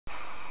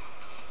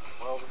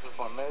is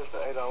my Mazda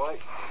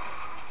 808.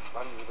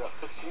 Running it about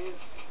 6 years.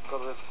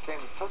 Got it as a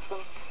standard piston.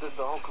 Did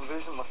the whole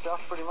conversion myself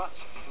pretty much.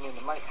 Me and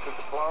the mate did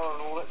the blower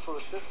and all that sort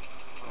of shit.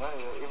 You know,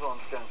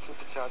 everyone's going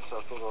supercharged,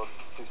 so I thought I'd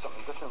do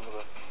something different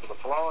with a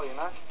blower, you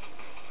know.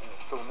 And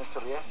it's still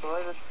naturally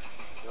aspirated.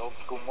 The old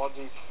school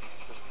modgies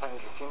just painted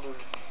the centres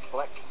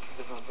black just to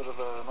give them a bit of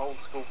an old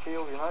school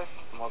feel, you know.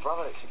 My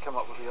brother actually came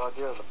up with the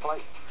idea of the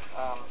plate.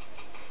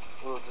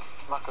 We were just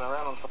mucking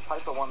around on some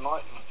paper one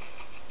night and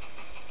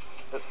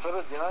it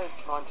fitted, you know,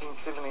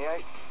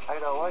 1978,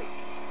 808.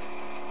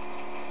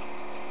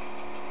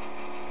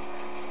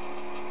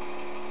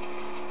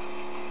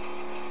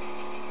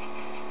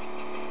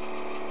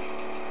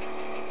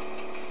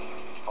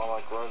 I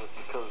like rotors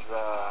because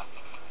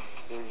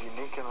they're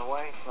unique in a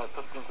way. There's no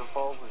pistons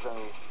involved, there's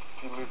only a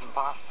few moving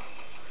parts,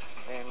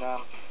 and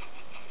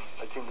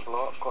they tend to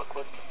blow up quite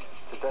quick.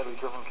 It's a daily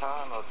driven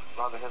car and I'd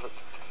rather have it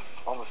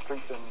on the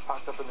street than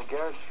parked up in the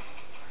garage.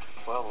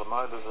 Well, the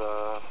motor's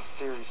a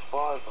Series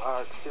 5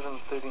 RX-7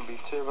 13B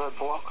turbo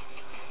block.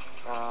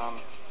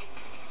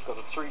 It's got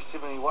a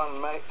 371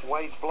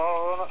 Wade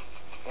blower on it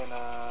and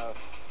a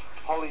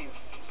Holly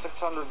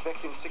 600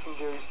 vacuum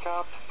secondaries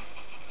carb,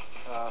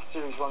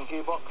 Series 1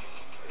 gearbox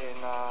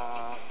and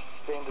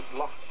standard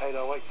lock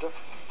 808 diff.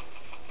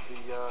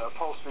 The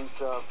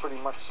upholstery's pretty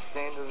much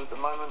standard at the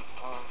moment.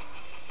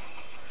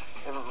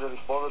 Haven't really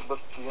bothered with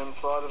the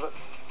inside of it.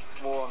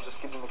 It's more on just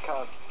getting the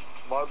car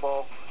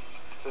mobile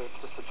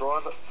just to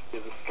drive it. Yeah,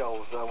 the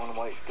skull's one of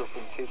my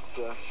ex-girlfriend's heads.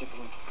 She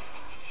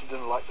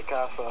didn't like the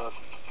car, so I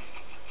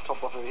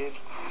chopped off her head.